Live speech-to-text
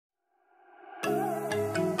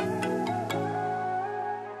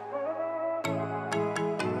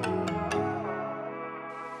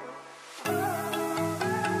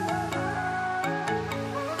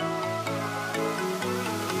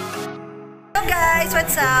Hello guys,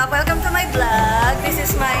 what's up? Welcome to my vlog. This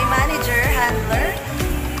is my manager, handler,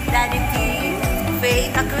 Dadhietim,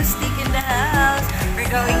 Faith Acoustic in the house. We're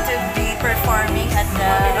going to be performing at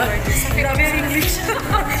the... English.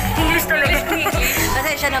 English talaga.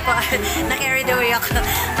 Pasensya na po. Na-carried away ako.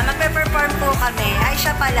 Magpe-perform po kami. Ay,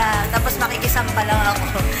 siya pala. Tapos makikisampa lang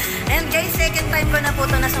ako. And guys, second time ko na po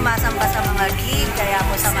ito na sumasamba sa mga gig. Kaya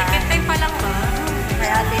po sa mga... Second time pa lang ba?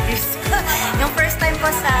 Kaya ladies. Yung first time po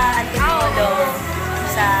sa Antipolo.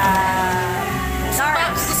 Sa...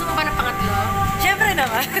 Gusto mo ba ng pangatlo? Siyempre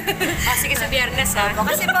naman. Sige sa Biyernes ha.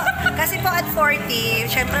 Kasi po at 40,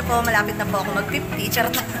 siyempre po malapit na po ako mag-50. Charot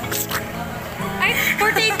lang. Ay,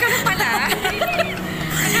 48 ka na pala.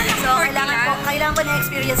 So, kailangan po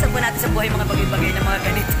na-experience po natin sa buhay mga bagay-bagay na mga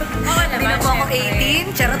ganito. Hindi na po ako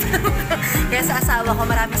 18. Charot. Kaya sa asawa ko,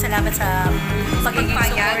 maraming salamat sa pagiging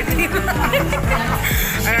supportive.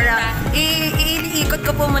 Ano lang, iikot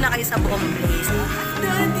ko po muna kayo sa buong place.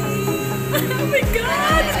 Daddy! Oh my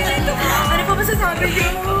God! Ano po masasabi niyo?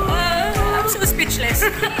 I'm so speechless.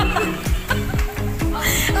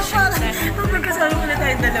 Magkasama muna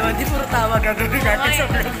tayong dalawa. Di puro tawa gagawin natin sa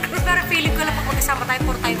vlog. Pero feeling ko lang pag magkasama tayo,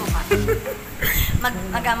 puro tayo mukha.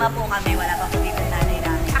 Mag-ama po kami. Wala pa po dito nanay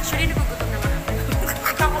namin. Actually, nagugutom naman ako.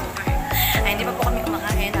 Ikaw kumakain. Ay, hindi pa po kami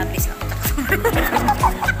kumakain. Please lang.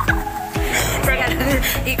 Sige,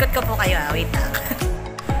 ikot ko po kayo. Wait lang.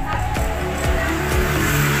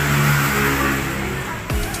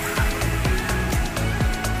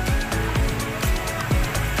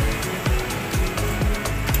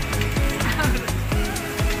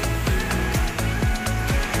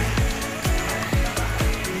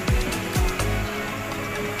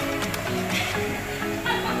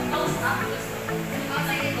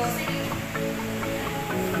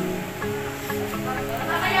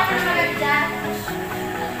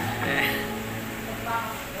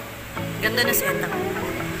 Ganda na setup.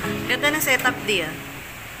 Ganda na setup di ah.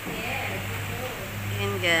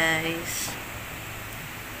 Ayan guys.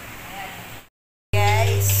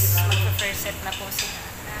 Guys, magpa-first set na po sila.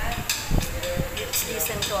 Let's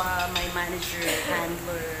listen to my manager,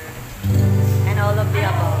 handler, and all of the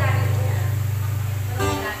above.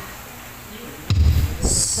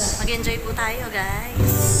 Mag-enjoy po tayo guys.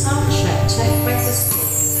 Soundcheck, check breakfast.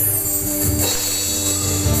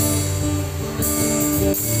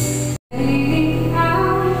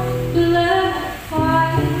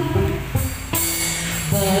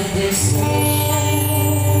 But this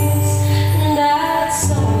is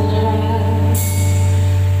that's alright.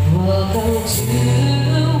 Welcome to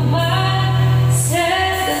my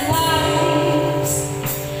set lives.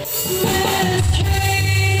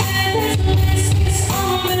 Mystery and this is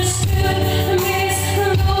understood. Miss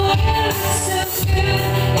the way so good.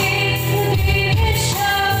 It didn't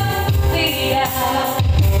show me out.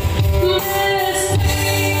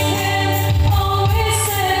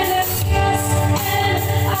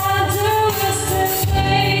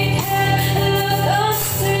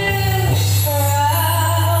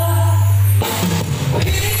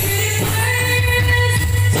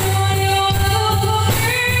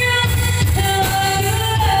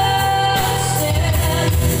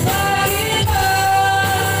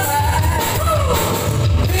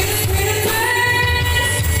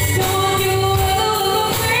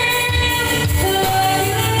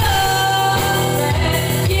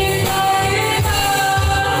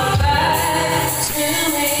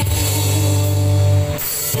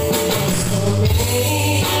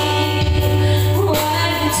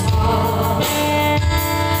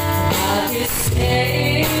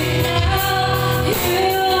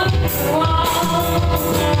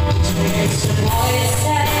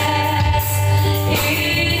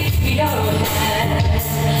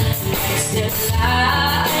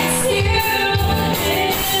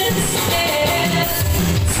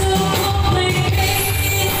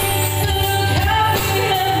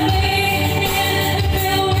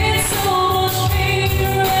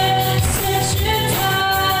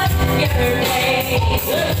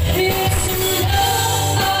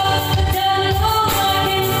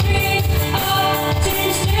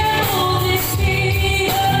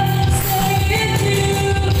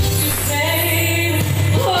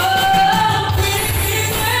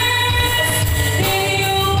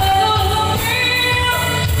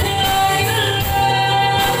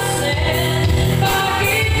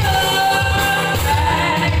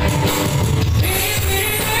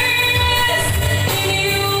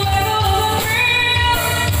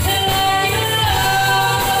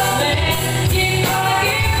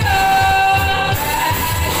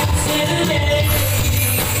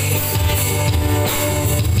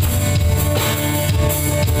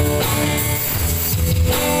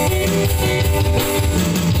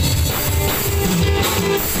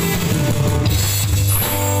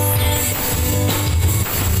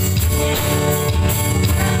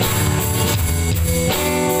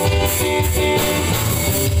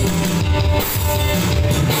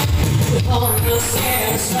 On the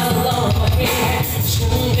stairs alone here,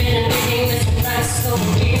 moving and reading this Resto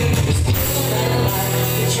here.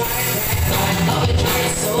 We tried that life, we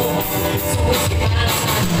tried so hard, so we keep our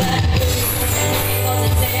time back. On the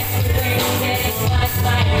day we're getting like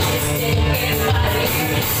this, getting everybody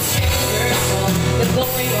here. Strangers, so we're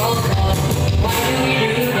going all along. Why do we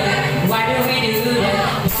do that? Why do we do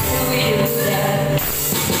that? Why do we do that?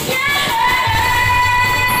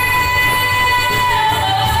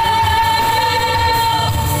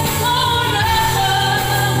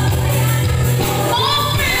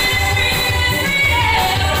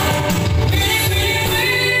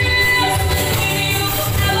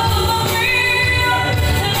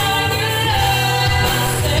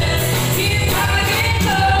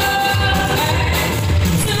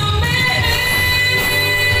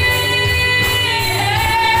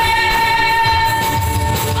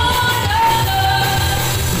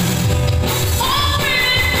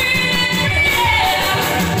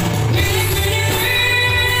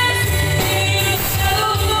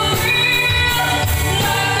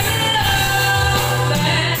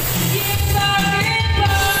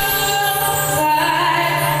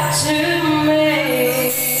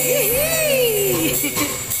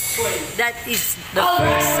 That is the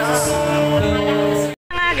first song.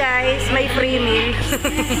 Nga guys, may free meal.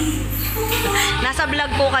 Nasa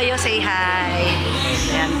vlog po kayo, say hi.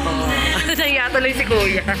 Ayan po. Naiya tuloy si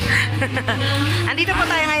Kuya. Andito po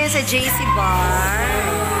tayo ngayon sa Jcee Bar.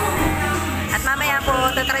 At mamaya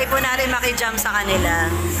po, tatry po natin makijump sa kanila.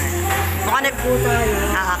 Mukhang nagputo tayo.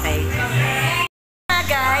 Okay.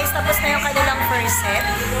 Guys, tapos na yung kanilang first set.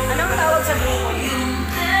 Anong tawag sa grupo niyo?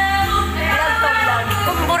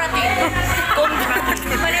 Kumburatito.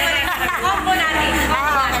 Mali-mali. Combo natin.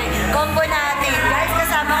 Okay. Combo natin. Guys,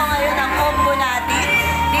 kasama ko ngayon ang combo natin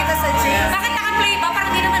dito sa Jcee. Bakit naka-play ba?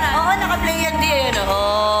 Parang di naman Oo, naka-play yan din.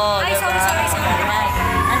 Oh, Ay, diba? sorry.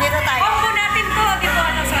 Andito tayo. Combo natin to. Di po,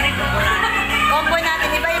 sorry ko. Combo natin.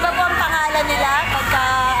 Iba-iba po ang pangalan nila. Pagka,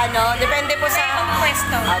 depende po sa... Ibang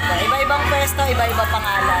pwesto. Okay. Iba-ibang pwesto, iba-iba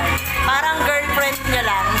pangalan. Parang girlfriend nyo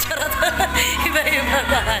lang. Iba-iba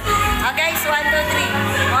pangalan. Okay, guys, 1, 2, 3.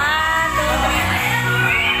 1, 2,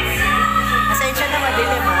 3. Pasensya na,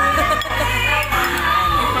 madilim ha.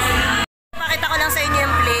 Pakita ko lang sa inyo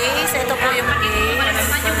yung place. Ito po yung place.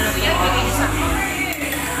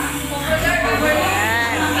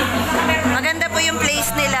 Maganda po yung place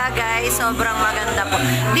nila, guys. Sobrang maganda po.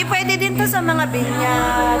 Di pwede din to sa mga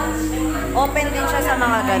binyag. Open din siya sa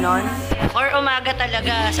mga ganon. Or umaga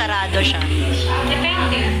talaga, sarado siya.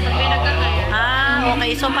 Depende. Pag may nagkakaya.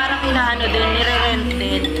 Okay. So parang inaano din, nire-rent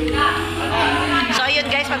din. So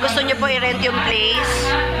ayun guys, pag gusto nyo po i-rent yung place,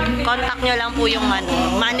 contact nyo lang po yung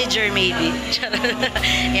manager maybe.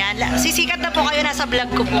 Yan. Sisikat na po kayo, nasa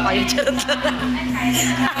vlog ko po kayo.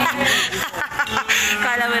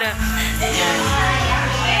 Kala mo na.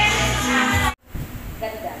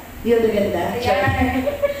 Ganda. Yung ganda.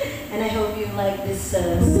 And I hope you like this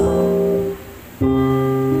song.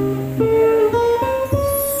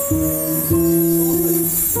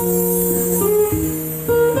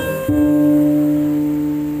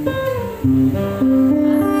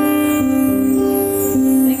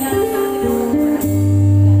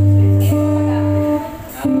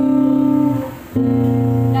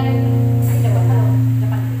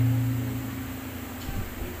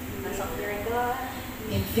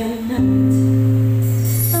 If you're not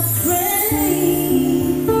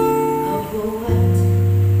afraid of what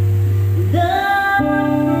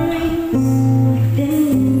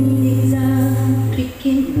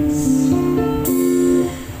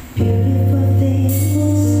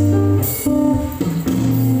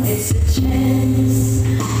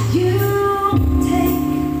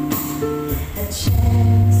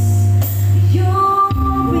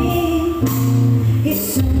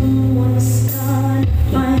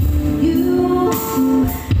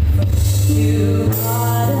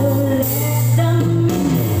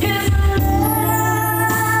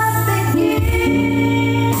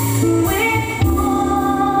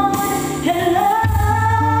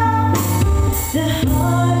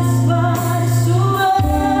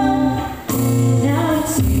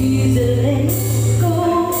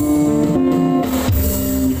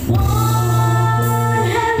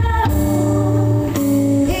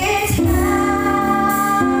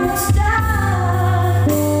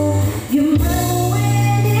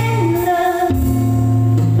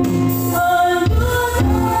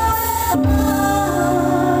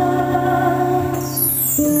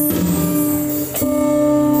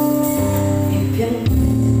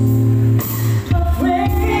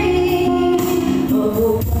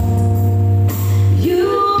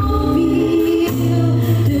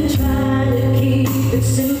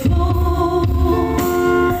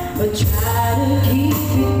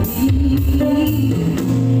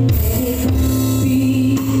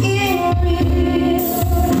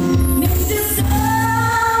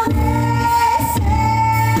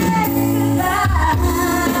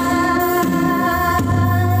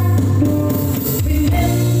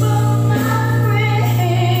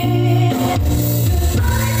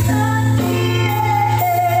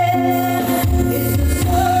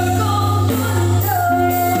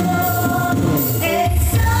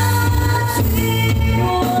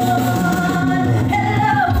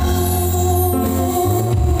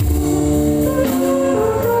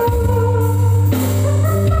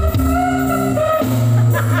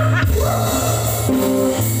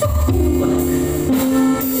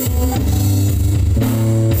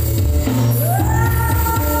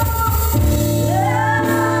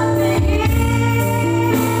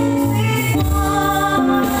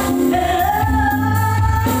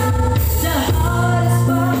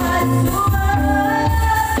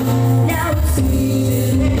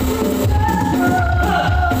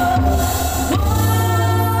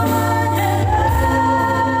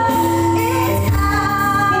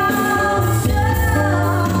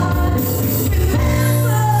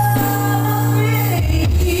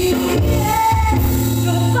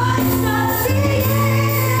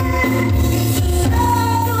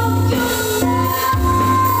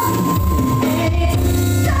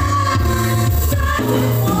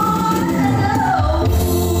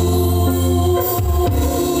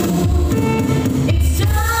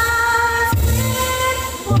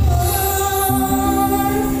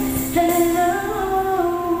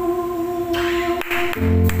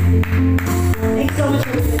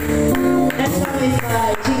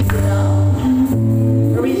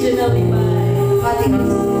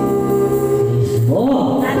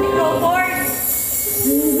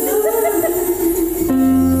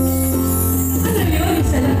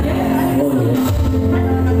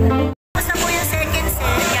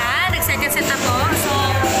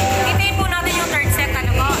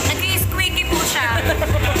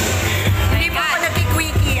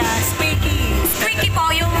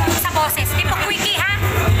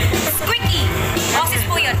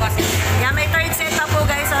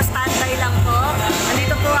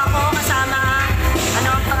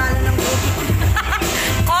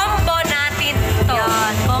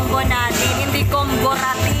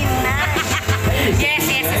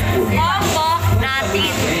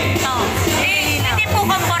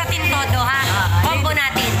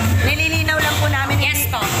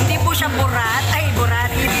burat. Ay,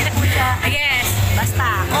 burat. Hindi po siya. Yes.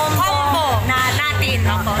 Basta, Combo natin.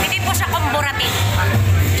 Opo. Hindi po siya komboratin.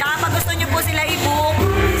 Tsaka pag gusto nyo po sila i-book,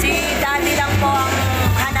 si Daddy lang po ang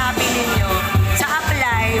hanapin ninyo. Sa App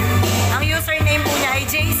Live, ang username po niya ay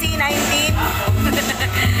Jcee19.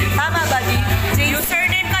 Tama ba, Di?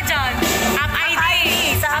 Username ka dyan. App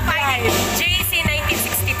ID. Sa App Live.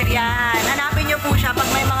 Jcee1963. Yan. Hanapin nyo po siya pag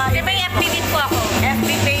may mga... May FB din po ako. FB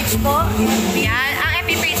page po. Yan. Ang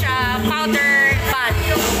FB page, Powder Band.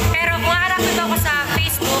 Pero kung hanapin ko ako sa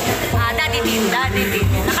Facebook, Dadhietim. Dadhietim.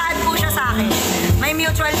 Naka-add po siya sa akin. May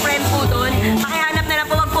mutual friend po doon. Pakihanap na lang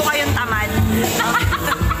po, wag po kayong tamad.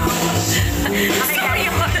 Sorry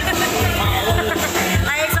po.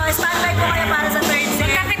 Okay, so standby po kayo para sa third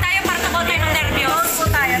set. Magkapit tayo para takot tayo ng nervyos. Po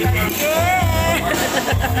tayo. Yeah!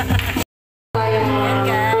 Yan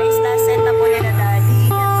guys, last set na po nila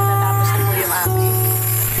Daddy. Yan po, natapos na po yung aking.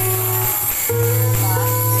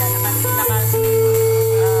 Yan, naka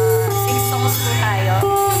 6 songs po tayo.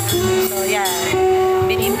 So yan,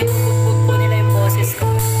 binibugbog po nila yung boses ko.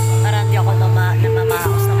 Para hindi ako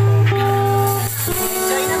namamaos ng bongga.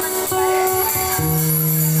 Enjoy naman po tayo.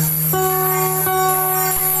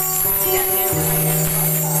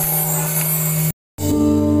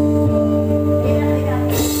 Yan,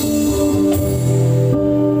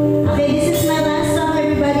 okay, this is my last song,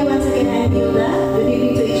 everybody. Once again, I'm Hilda. Good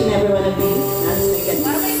evening to each and every one of you. Nasa may ganda.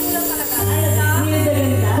 Parang may kulang talaga. Hilda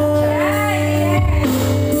ganda.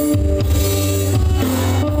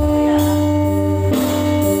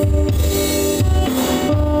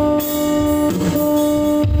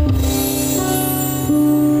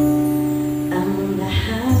 Ang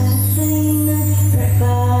lahat ay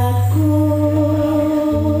nagbabago.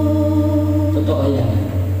 Totoo yan.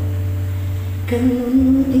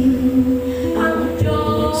 Ganun din ang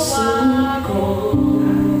puso ko,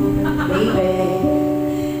 baby.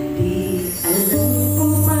 Di alam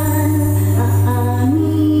kung man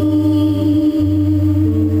aamin,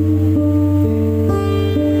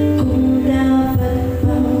 kung dapat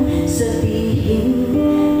bang sabihin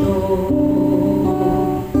to.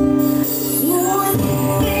 Ngunit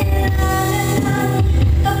kailangan ang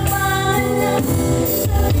kapanan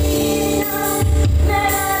sabihin ang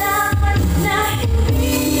nararamdaman na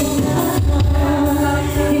hindi na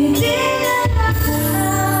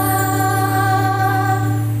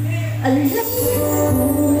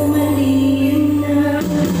alam.